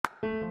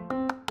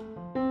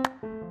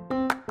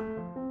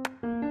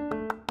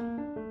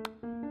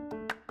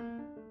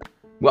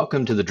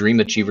Welcome to the Dream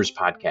Achievers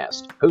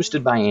podcast,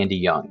 hosted by Andy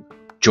Young.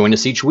 Join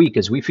us each week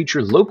as we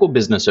feature local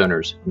business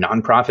owners,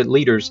 nonprofit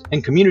leaders,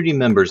 and community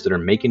members that are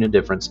making a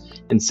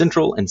difference in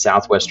Central and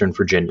Southwestern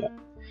Virginia.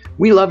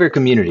 We love our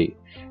community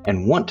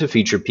and want to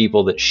feature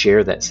people that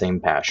share that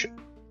same passion.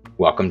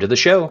 Welcome to the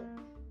show.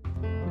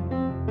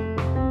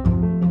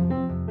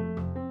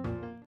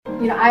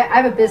 You know, I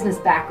have a business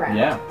background.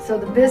 Yeah. So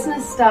the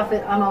business stuff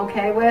I'm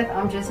okay with.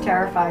 I'm just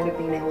terrified of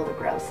being able to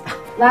grow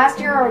stuff. Last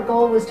year our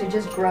goal was to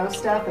just grow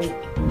stuff,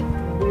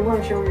 and we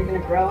weren't sure we were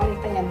going to grow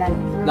anything, and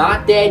then...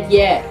 Not dead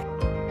yet.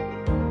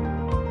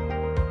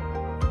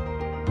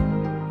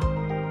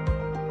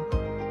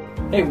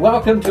 Hey,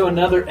 welcome to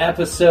another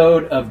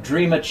episode of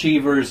Dream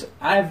Achievers.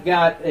 I've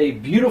got a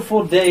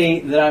beautiful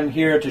day that I'm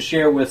here to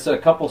share with a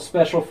couple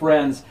special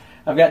friends.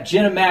 I've got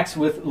Jen and Max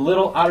with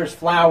Little Otter's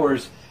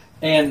Flowers,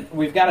 and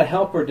we've got a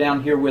helper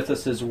down here with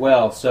us as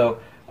well. So,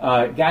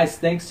 guys,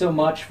 thanks so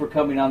much for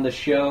coming on the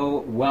show.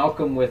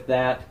 Welcome with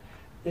that.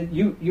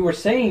 You were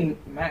saying,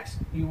 Max,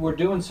 you were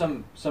doing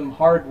some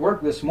hard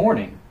work this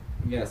morning.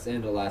 Yes,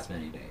 and the last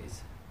many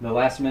days. The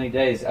last many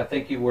days. I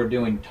think you were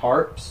doing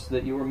tarps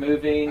that you were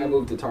moving. I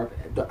moved the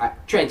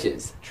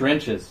trenches.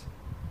 Trenches.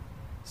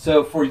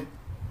 So for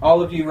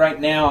all of you right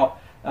now,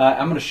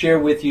 I'm going to share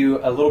with you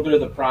a little bit of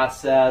the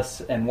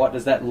process and what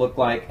does that look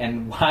like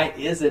and why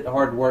is it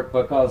hard work,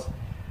 because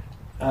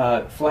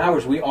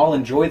flowers, we all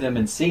enjoy them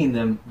and seeing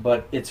them,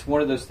 but it's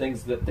one of those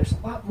things that there's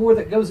a lot more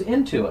that goes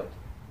into it,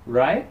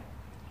 right?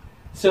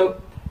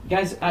 So,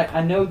 guys,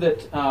 I know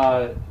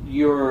that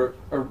you're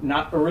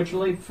not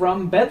originally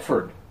from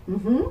Bedford,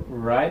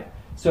 right?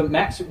 So,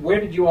 Max,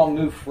 where did you all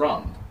move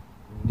from?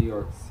 New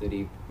York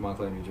City.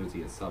 Montclair, New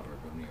Jersey is a suburb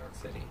of New York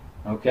City.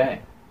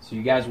 Okay. So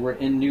you guys were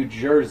in New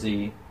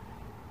Jersey,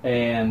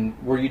 and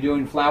were you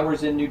doing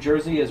flowers in New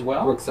Jersey as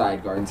well?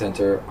 Brookside Garden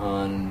Center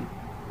on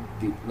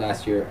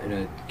last year in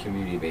a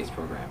community-based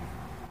program.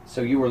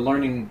 So you were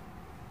learning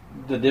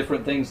the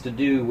different things to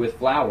do with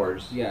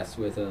flowers. Yes,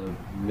 with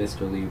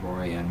Mr.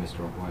 Leroy and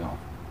Mr. O'Boyle.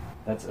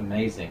 That's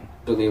amazing.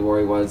 Mr.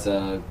 Leroy was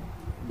a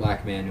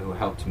black man who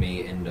helped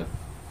me in the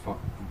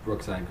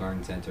Brookside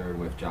Garden Center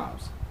with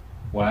jobs.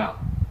 Wow.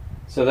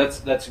 So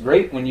that's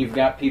great when you've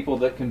got people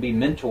that can be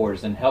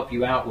mentors and help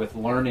you out with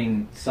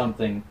learning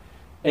something.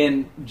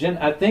 And Jen,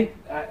 I think,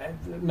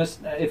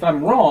 if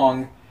I'm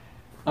wrong,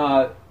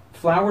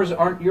 flowers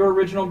aren't your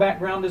original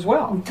background as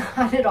well.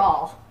 Not at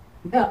all.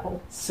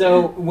 No.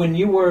 So when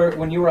you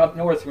were up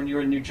north, when you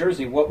were in New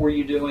Jersey, what were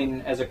you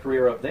doing as a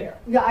career up there?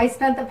 Yeah, I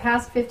spent the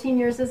past 15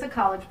 years as a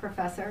college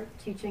professor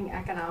teaching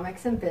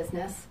economics and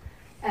business.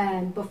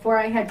 And before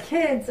I had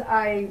kids,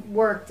 I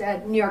worked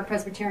at New York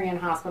Presbyterian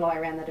Hospital. I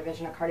ran the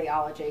division of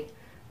cardiology.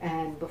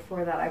 And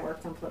before that, I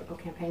worked on political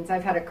campaigns.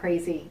 I've had a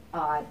crazy,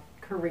 odd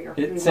career.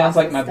 It sounds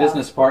like my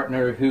business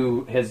partner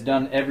who has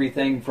done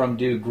everything from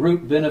do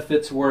group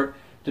benefits work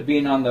to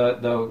being on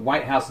the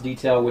White House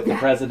detail with the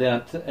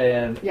president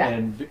and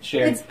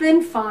sharing. It's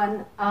been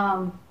fun.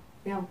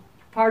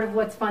 Part of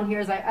what's fun here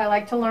is I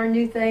like to learn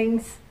new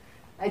things.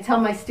 I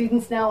tell my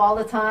students now all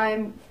the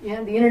time, the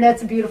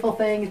internet's a beautiful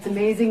thing. It's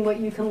amazing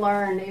what you can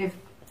learn if,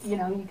 you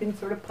can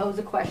sort of pose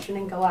a question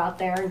and go out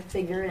there and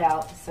figure it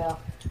out. So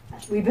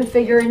we've been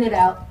figuring it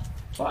out.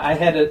 Well, I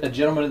had a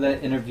gentleman that I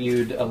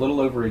interviewed a little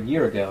over a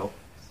year ago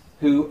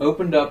who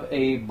opened up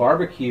a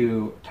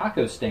barbecue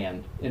taco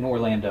stand in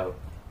Orlando.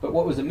 But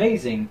what was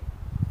amazing,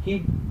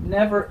 he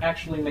never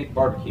actually made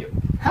barbecue.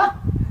 Huh.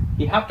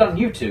 He hopped on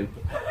YouTube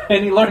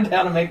and he learned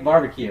how to make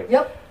barbecue.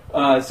 Yep.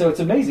 So it's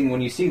amazing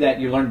when you see that.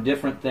 You learn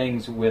different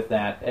things with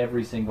that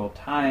every single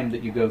time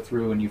that you go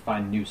through and you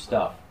find new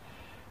stuff.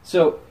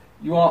 So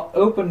you all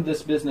opened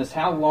this business.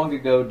 How long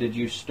ago did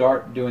you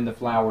start doing the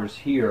flowers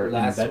here in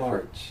Bedford?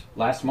 March.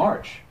 Last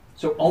March.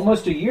 So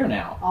almost a year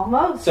now.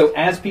 Almost. So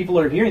as people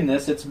are hearing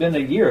this, it's been a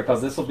year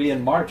because this will be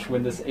in March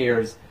when this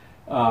airs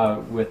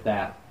with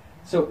that.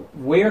 So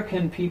where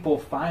can people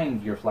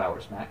find your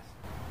flowers, Max?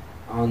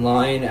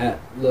 Online at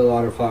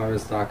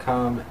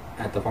littleotterflowers.com,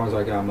 at the farmers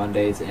market on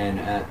Mondays, and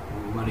at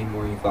Monday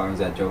Morning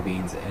Flowers at Joe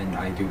Bean's. And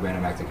I do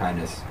random acts of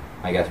kindness,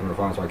 I guess, from the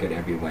farmers market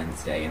every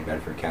Wednesday in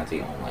Bedford County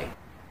only.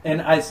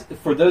 And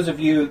for those of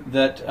you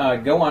that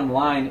go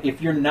online,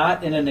 if you're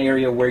not in an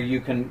area where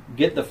you can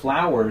get the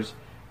flowers,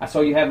 I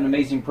saw you have an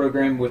amazing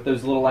program with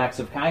those little acts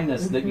of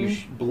kindness that you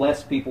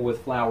bless people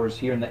with flowers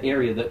here in the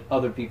area that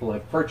other people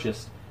have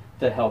purchased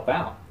to help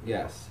out.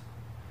 Yes.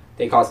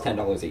 They cost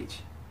 $10 each.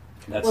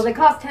 Well, they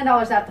cost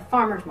 $10 at the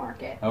farmers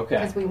market. Okay.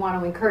 Because we want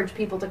to encourage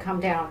people to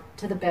come down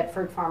to the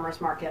Bedford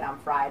Farmers Market on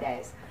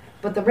Fridays.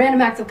 But the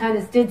Random Acts of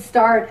Kindness did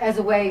start as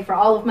a way for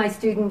all of my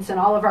students and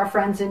all of our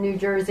friends in New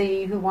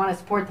Jersey who want to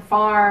support the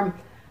farm,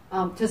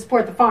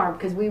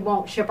 because we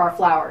won't ship our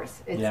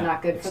flowers. It's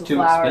not good for the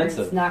flowers.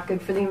 Expensive. It's not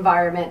good for the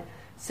environment.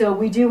 So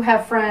we do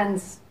have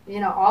friends,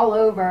 all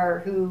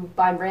over who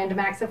buy Random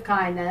Acts of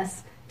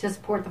Kindness to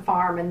support the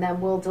farm, and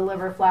then we'll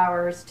deliver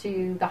flowers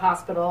to the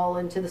hospital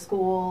and to the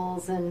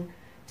schools and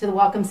to the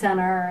Welcome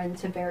Center and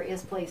to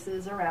various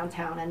places around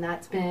town, and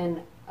that's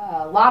been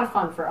a lot of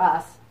fun for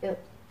us.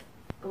 It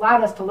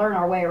allowed us to learn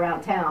our way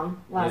around town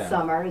last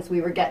summer as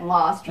we were getting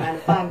lost trying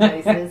to find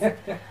places.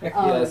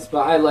 Yes,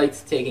 but I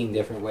liked taking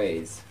different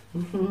ways.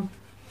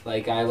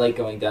 Like, I like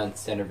going down to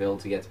Centerville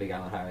to get to Big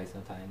Island Highway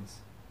sometimes.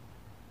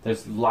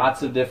 There's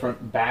lots of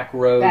different back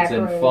roads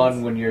and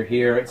fun when you're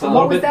here. It's a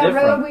little bit different. What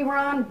was that road different. we were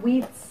on?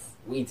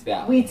 Wheats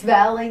Valley. Wheats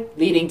Valley.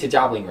 Leading to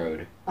Jobling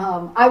Road.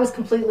 I was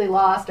completely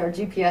lost. Our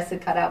GPS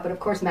had cut out, but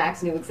of course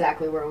Max knew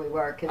exactly where we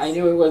were. Cause I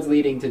knew it was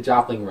leading to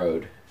Jobling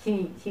Road.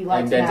 He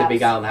liked and then maps. to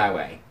Big Island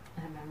Highway.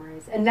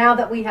 Memories. And now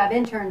that we have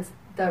interns,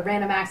 the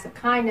Random Acts of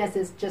Kindness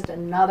is just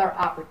another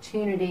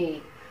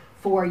opportunity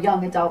for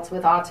young adults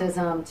with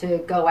autism to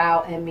go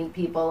out and meet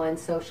people and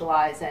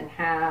socialize and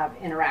have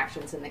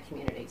interactions in the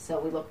community. So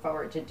we look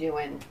forward to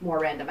doing more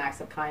Random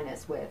Acts of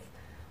Kindness with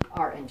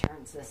our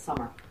interns this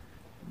summer.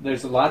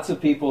 There's lots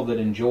of people that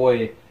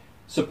enjoy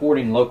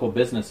supporting local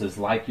businesses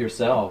like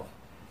yourself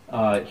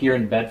here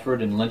in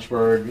Bedford and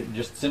Lynchburg,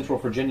 just Central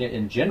Virginia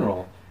in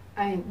general.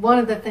 I mean, one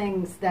of the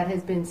things that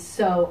has been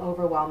so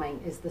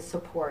overwhelming is the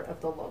support of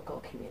the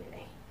local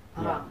community.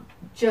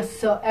 Just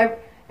so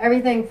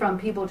everything from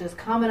people just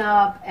coming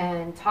up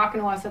and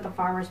talking to us at the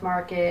farmers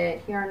market,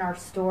 hearing our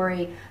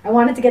story. I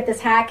wanted to get this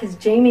hat because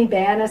Jamie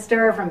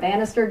Bannister from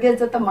Bannister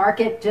Goods at the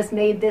Market just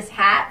made this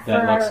hat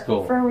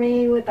for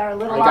me with our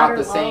little Otter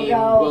logo. Same.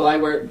 Will I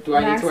wear? Do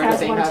I need to wear the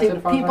same hat to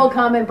the farmers People market?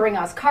 come and bring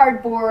us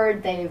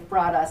cardboard. They've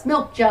brought us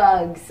milk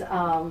jugs,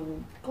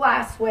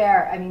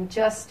 glassware. I mean,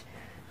 just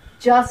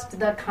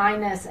the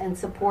kindness and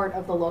support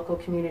of the local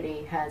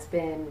community has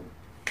been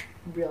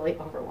really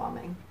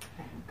overwhelming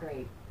and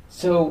great.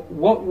 So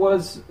what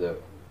was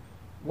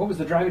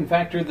the driving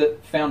factor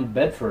that found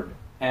Bedford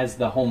as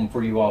the home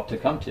for you all to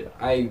come to?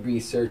 I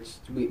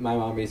researched, my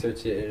mom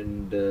researched it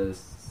in the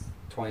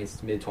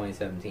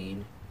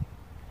mid-2017,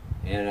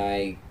 and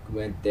I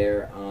went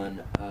there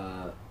on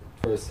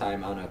first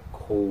time on a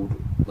cold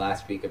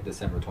last week of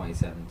December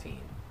 2017.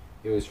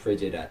 It was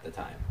frigid at the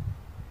time.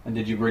 And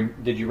did you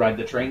ride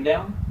the train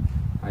down?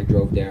 I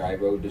drove there. I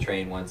rode the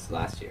train once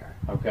last year.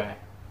 Okay.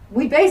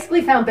 We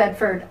basically found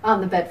Bedford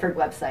on the Bedford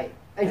website.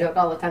 I joke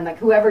all the time, like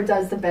whoever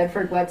does the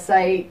Bedford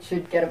website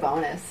should get a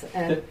bonus.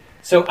 And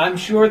so I'm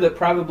sure that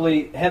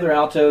probably Heather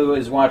Alto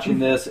is watching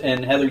this,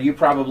 and Heather, you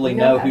probably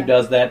know who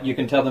does that. You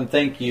can tell them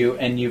thank you,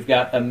 and you've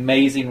got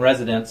amazing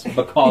residents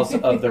because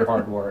of their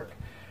hard work.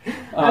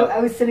 I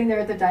was sitting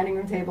there at the dining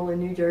room table in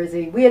New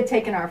Jersey. We had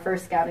taken our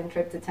first scouting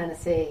trip to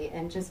Tennessee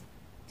and just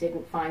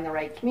didn't find the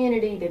right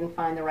community, didn't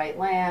find the right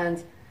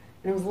land.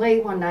 And it was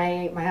late one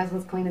night. My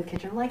husband's cleaning the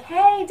kitchen. I'm like,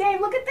 hey, Dave,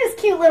 look at this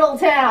cute little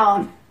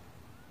town.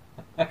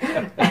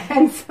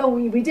 And so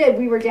we did.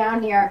 We were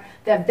down here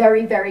that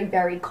very, very,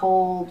 very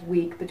cold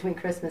week between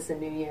Christmas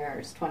and New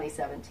Year's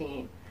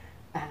 2017.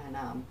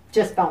 And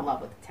just fell in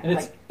love with the town.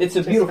 And it's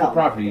a beautiful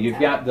property. You've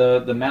got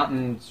the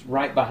mountains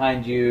right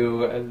behind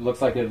you. It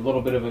looks like a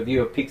little bit of a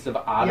view of peaks of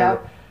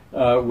Otter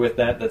with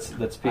that's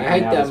peeking I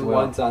hiked out as them well.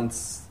 once on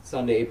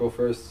Sunday, April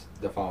 1st,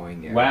 the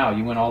following year. Wow,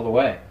 you went all the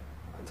way.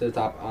 To the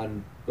top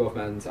on both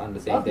mountains on the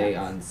same day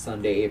on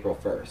Sunday, April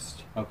 1st.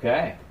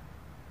 Okay.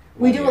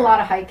 We do a lot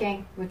of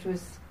hiking, which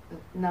was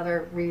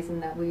another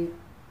reason that we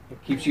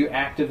It keeps you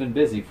active and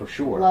busy for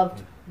sure.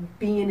 loved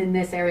being in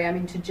this area. I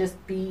mean, to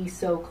just be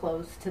so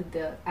close to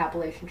the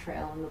Appalachian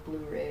Trail and the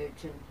Blue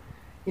Ridge,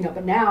 and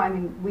but now, I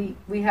mean,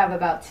 we have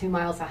about 2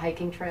 miles of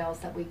hiking trails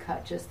that we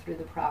cut just through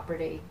the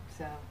property.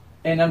 So.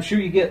 And I'm sure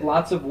you get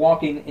lots of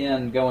walking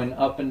in, going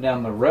up and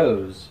down the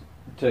rows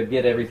to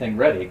get everything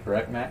ready,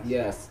 correct, Max?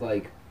 Yes,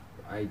 like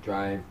I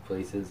drive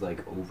places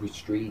like over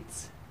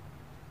streets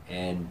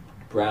and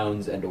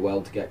Browns and a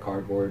well to get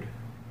cardboard.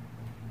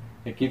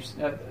 It keeps.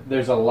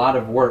 There's a lot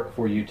of work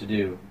for you to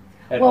do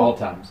at all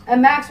times.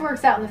 And Max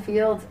works out in the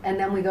fields, and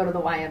then we go to the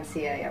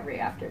YMCA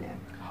every afternoon.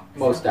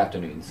 Most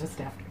afternoons.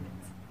 Most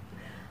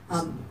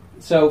afternoons.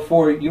 So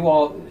for you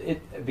all,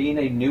 it being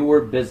a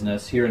newer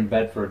business here in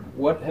Bedford,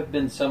 what have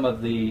been some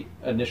of the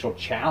initial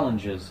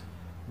challenges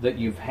that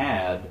you've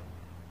had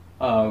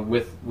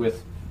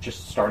with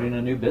just starting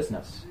a new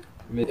business?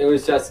 It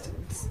was just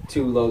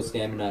too low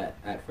stamina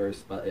at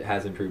first, but it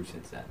has improved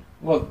since then.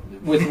 Well,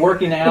 with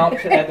working out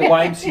at the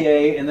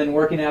YMCA and then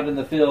working out in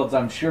the fields,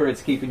 I'm sure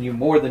it's keeping you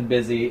more than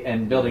busy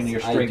and building your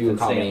strength I do a and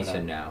combination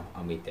stamina. now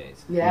on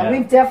weekdays. Yeah,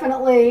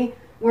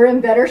 we're in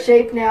better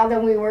shape now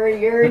than we were a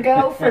year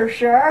ago, for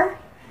sure.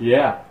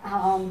 Yeah.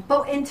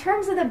 But in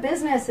terms of the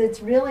business,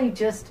 it's really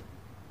just,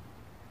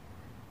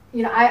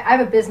 I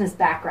have a business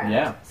background.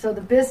 Yeah. So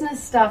the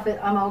business stuff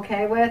I'm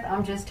okay with.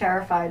 I'm just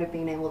terrified of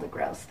being able to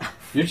grow stuff.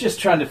 You're just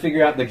trying to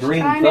figure out the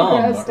green Trying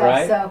thumb, to grow stuff.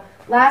 right? So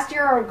last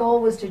year our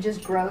goal was to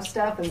just grow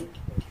stuff, and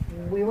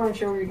we weren't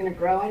sure we were going to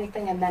grow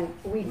anything, and then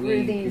we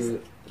grew these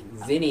grew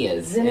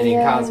zinnias and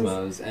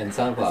cosmos and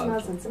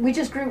sunflowers. We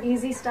just grew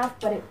easy stuff,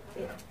 but it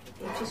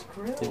just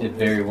grew. It did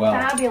very well.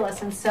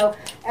 Fabulous. And so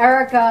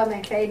Erica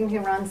McFadden, who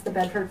runs the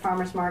Bedford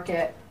Farmers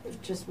Market,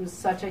 just was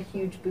such a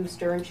huge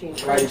booster, and she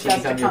encouraged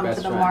us to come to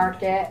the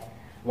market.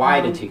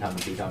 Why did she come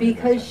to become your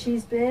Because best friend?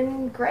 she's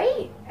been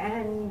great,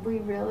 and we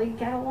really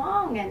get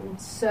along, and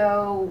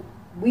so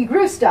we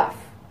grew stuff.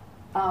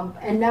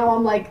 And now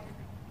I'm like,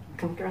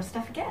 can we grow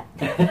stuff again?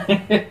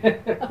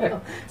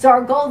 So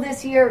our goal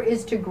this year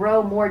is to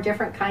grow more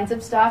different kinds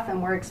of stuff,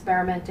 and we're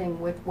experimenting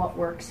with what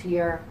works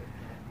here.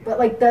 But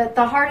like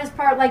the hardest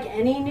part, like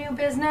any new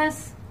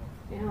business,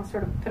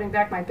 sort of putting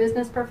back my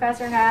business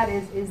professor hat,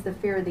 is the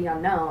fear of the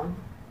unknown,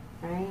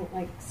 right?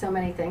 Like so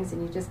many things,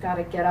 and you just got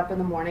to get up in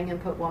the morning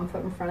and put one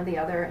foot in front of the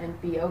other and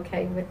be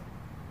okay with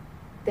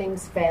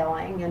things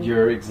failing. And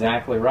You're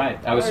exactly right.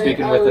 I was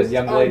speaking with a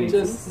young lady. I'm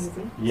just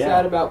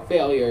sad about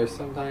failure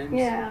sometimes.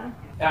 Yeah.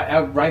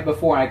 Right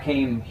before I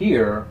came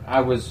here,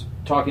 I was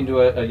talking to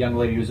a young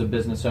lady who's a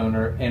business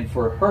owner, and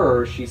for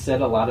her, she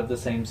said a lot of the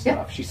same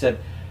stuff. Yeah. She said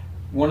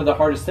one of the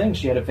hardest things,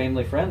 she had a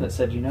family friend that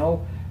said,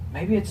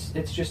 maybe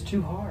it's just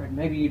too hard.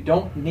 Maybe you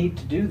don't need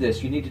to do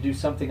this. You need to do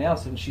something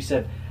else. And she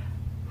said,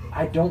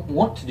 I don't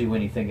want to do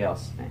anything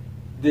else.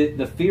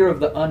 The fear of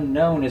the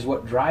unknown is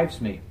what drives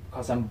me,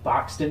 because I'm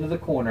boxed into the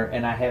corner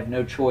and I have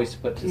no choice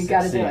but to succeed. You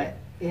got to do it.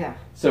 Yeah.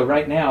 So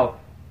right now,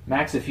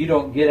 Max, if you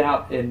don't get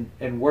out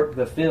and work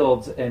the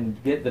fields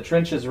and get the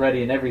trenches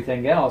ready and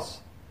everything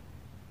else,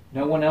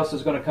 no one else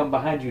is going to come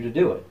behind you to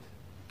do it.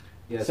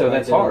 Yeah, so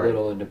that's I did hard. a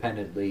little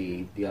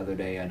independently the other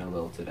day and a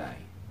little today.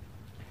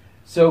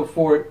 So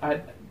for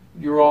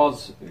your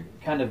all's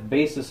kind of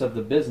basis of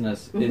the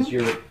business is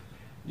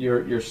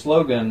your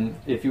slogan,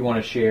 if you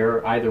want to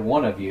share, either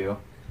one of you,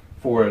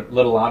 for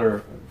Little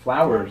Otter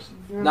Flowers.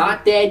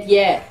 Not dead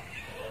yet.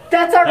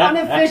 That's our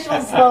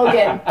unofficial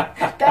slogan.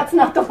 That's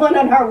not the one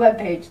on our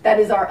webpage. That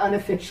is our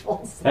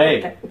unofficial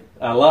slogan. Hey,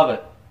 I love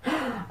it.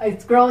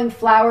 It's growing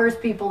flowers,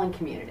 people, and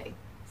community.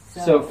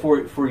 So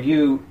for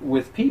you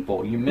with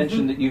people, you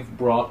mentioned that you've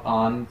brought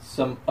on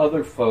some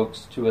other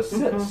folks to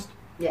assist.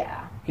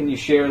 Yeah. Can you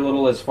share a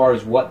little as far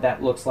as what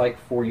that looks like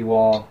for you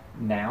all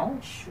now?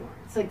 Sure.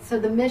 It's like, so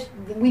the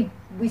mission,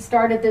 we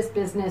started this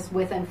business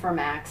with and for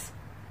Max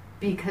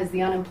because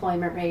the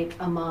unemployment rate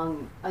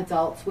among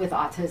adults with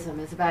autism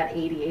is about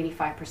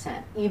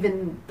 80-85%,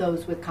 even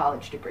those with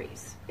college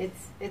degrees.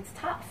 It's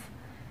tough.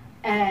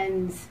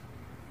 And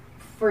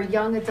for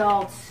young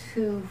adults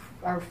who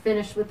are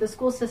finished with the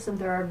school system,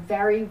 there are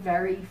very,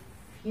 very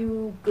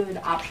few good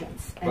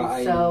options.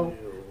 And so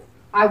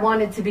I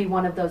wanted to be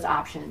one of those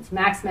options.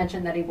 Max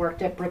mentioned that he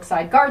worked at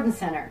Brookside Garden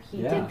Center.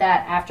 He did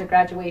that after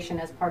graduation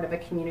as part of a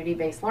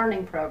community-based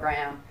learning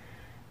program.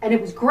 And it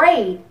was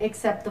great,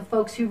 except the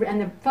folks who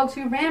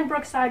ran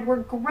Brookside were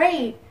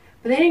great,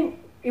 but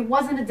it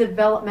wasn't a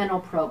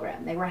developmental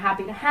program. They were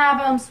happy to have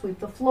them, sweep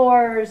the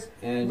floors,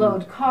 and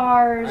load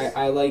cars.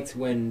 I liked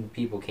when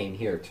people came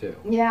here too.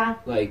 Yeah.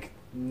 Like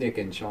Nick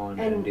and Sean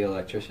and the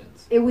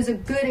electricians. It was a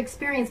good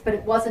experience, but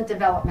it wasn't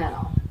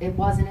developmental. It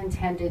wasn't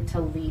intended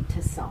to lead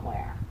to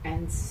somewhere.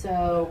 And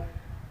so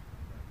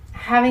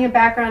having a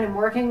background in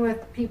working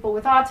with people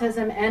with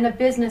autism and a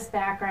business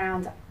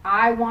background,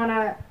 I want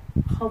to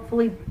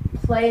hopefully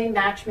play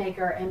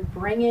matchmaker and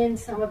bring in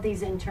some of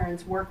these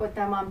interns, work with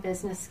them on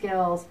business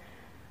skills,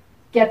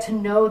 get to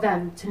know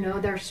them, to know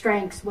their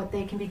strengths, what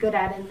they can be good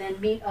at, and then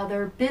meet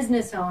other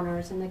business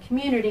owners in the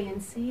community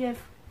and see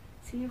if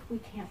we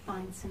can't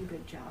find some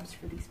good jobs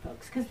for these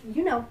folks. Because,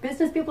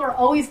 business people are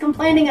always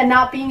complaining and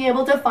not being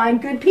able to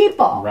find good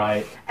people.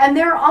 Right. And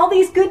there are all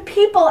these good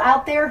people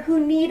out there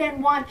who need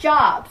and want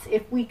jobs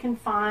if we can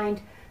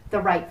find the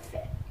right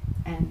fit.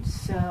 And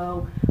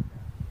so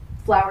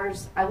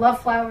flowers, I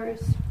love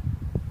flowers,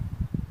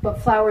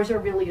 but flowers are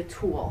really a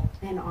tool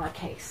in our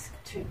case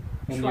to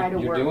try to work with young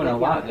adults. You're doing a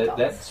lot.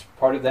 That's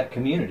part of that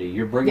community.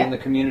 You're bringing the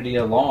community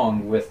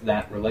along with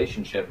that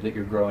relationship that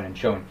you're growing and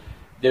showing.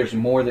 There's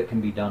more that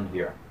can be done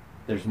here.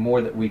 There's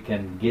more that we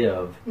can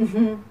give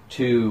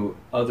to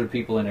other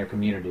people in our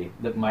community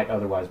that might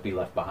otherwise be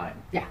left behind.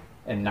 Yeah.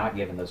 And not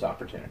given those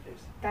opportunities.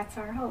 That's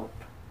our hope.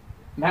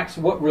 Max,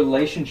 what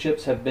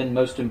relationships have been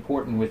most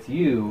important with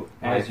you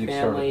as you've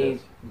started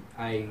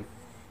this?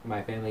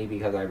 My family,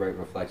 because I write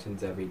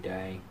reflections every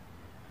day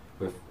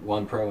with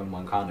one pro and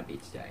one con of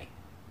each day.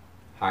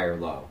 High or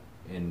low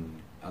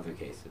in other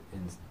cases,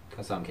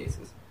 in some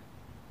cases.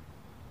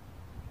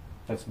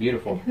 That's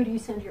beautiful. And who do you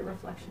send your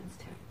reflections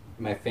to?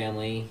 My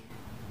family,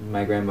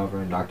 my grandmother,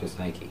 and Dr.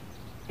 Snikey.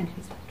 And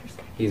who's Dr.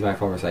 Snikey? He's my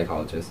former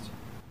psychologist.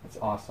 That's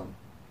awesome.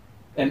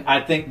 And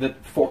I think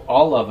that for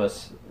all of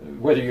us,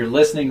 whether you're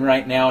listening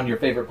right now on your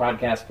favorite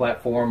podcast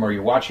platform or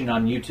you're watching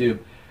on YouTube,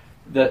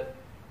 that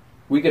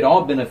we could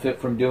all benefit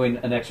from doing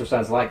an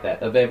exercise like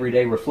that, of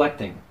everyday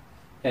reflecting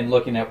and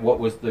looking at what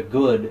was the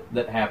good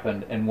that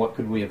happened and what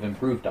could we have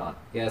improved on.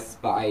 Yes,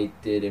 but I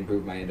did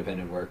improve my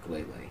independent work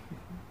lately.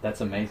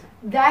 That's amazing.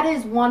 That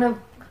is one of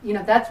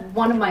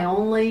my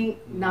only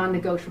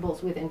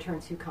non-negotiables with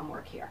interns who come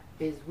work here,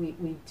 is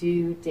we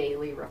do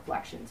daily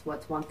reflections.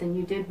 What's one thing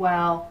you did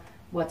well?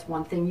 What's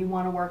one thing you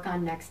want to work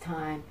on next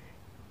time?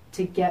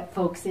 To get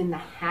folks in the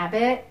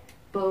habit,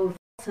 both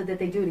so that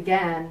they do it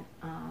again.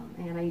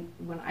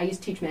 When I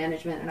used to teach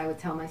management, and I would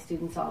tell my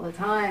students all the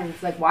time,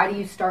 it's like, why do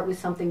you start with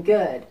something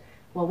good?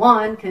 Well,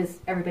 one, because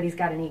everybody's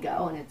got an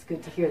ego, and it's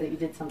good to hear that you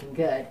did something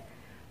good.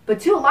 But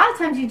two, a lot of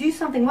times you do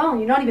something well,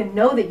 and you don't even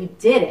know that you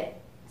did it.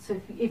 So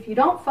if you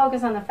don't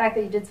focus on the fact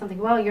that you did something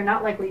well, you're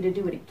not likely to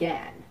do it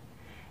again.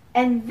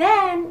 And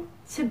then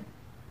to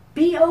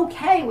be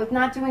okay with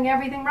not doing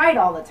everything right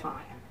all the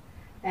time.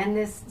 And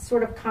this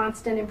sort of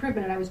constant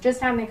improvement. And I was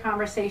just having a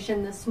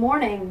conversation this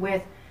morning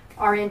with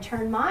our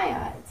intern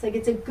Maya. It's like,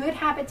 it's a good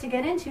habit to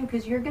get into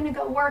because you're going to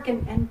go work,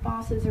 and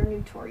bosses are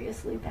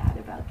notoriously bad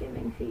about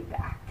giving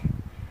feedback.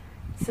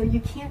 So you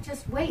can't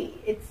just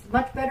wait. It's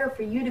much better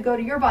for you to go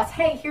to your boss,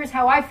 hey, here's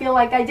how I feel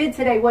like I did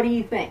today. What do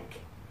you think?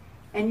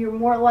 And you're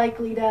more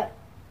likely to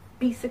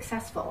be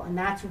successful. And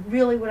that's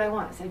really what I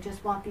want, is I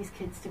just want these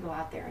kids to go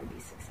out there and be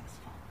successful.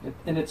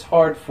 And it's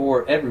hard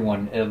for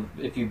everyone.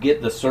 If you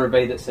get the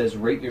survey that says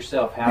rate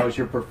yourself, how is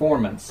your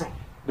performance? Right.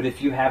 But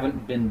if you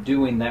haven't been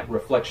doing that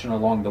reflection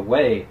along the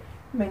way,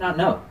 you may not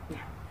know. You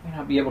may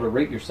not be able to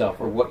rate yourself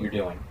or what you're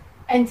doing.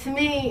 And to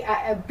me,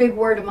 a big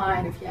word of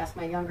mine, if you ask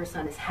my younger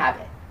son, is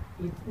habit.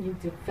 You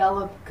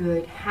develop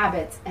good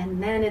habits,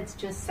 and then it's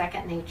just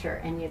second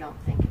nature, and you don't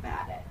think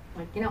about it.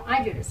 Like,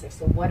 I do this.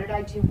 So what did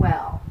I do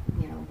well?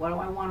 What do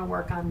I want to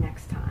work on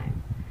next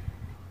time?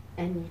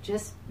 And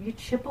you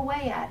chip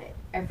away at it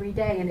every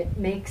day, and it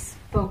makes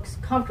folks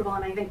comfortable.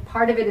 And I think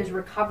part of it is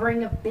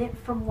recovering a bit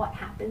from what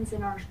happens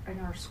in our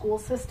school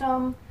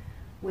system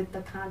with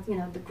the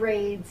the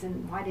grades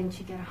and why didn't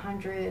you get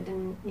 100,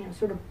 and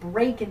sort of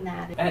breaking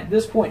that. At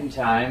this point in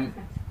time,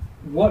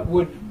 what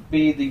would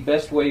be the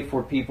best way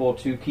for people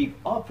to keep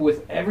up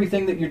with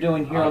everything that you're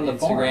doing here on the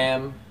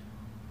Instagram, farm?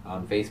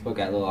 on Facebook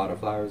at Little Otter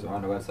Flowers, or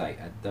on the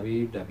website at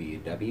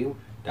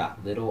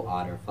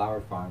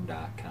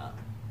www.littleotterflowerfarm.com.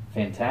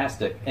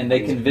 Fantastic. And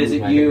they can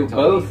visit you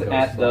both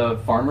at the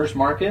farmers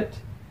market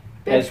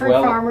Bedford as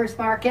well. Farmers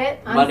Market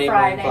on Monday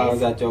morning Fridays.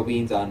 flowers at Joe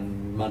Beans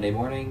on Monday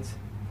mornings.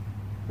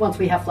 Once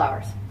we have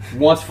flowers.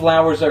 Once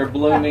flowers are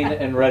blooming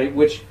and ready,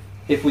 which,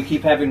 if we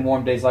keep having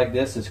warm days like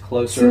this, is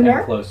closer Sooner.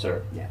 and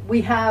closer. Yeah.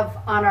 We have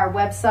on our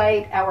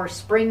website our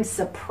spring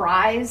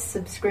surprise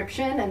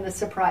subscription, and the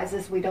surprise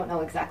is we don't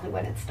know exactly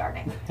when it's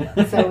starting.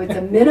 So it's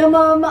a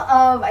minimum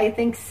of, I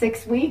think,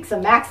 6 weeks, a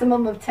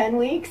maximum of 10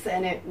 weeks,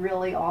 and it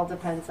really all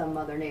depends on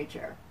Mother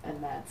Nature,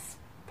 and that's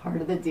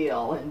part of the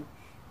deal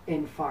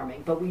in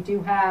farming. But we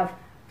do have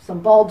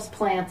some bulbs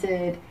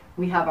planted.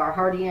 We have our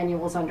hardy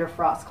annuals under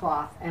frost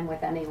cloth, and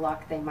with any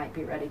luck, they might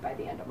be ready by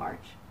the end of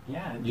March.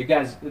 Yeah, you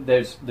guys,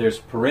 there's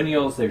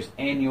perennials, there's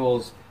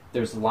annuals,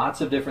 there's lots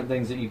of different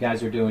things that you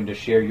guys are doing to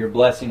share your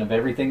blessing of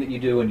everything that you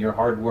do and your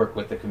hard work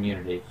with the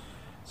community.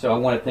 So I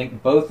want to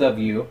thank both of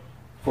you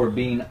for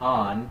being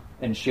on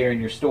and sharing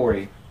your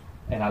story,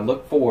 and I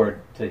look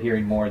forward to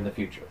hearing more in the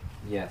future.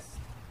 Yes.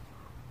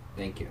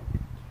 Thank you.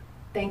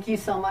 Thank you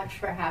so much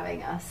for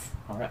having us.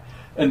 All right.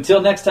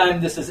 Until next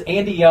time, this is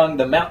Andy Young,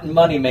 the Mountain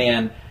Money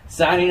Man,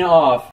 signing off.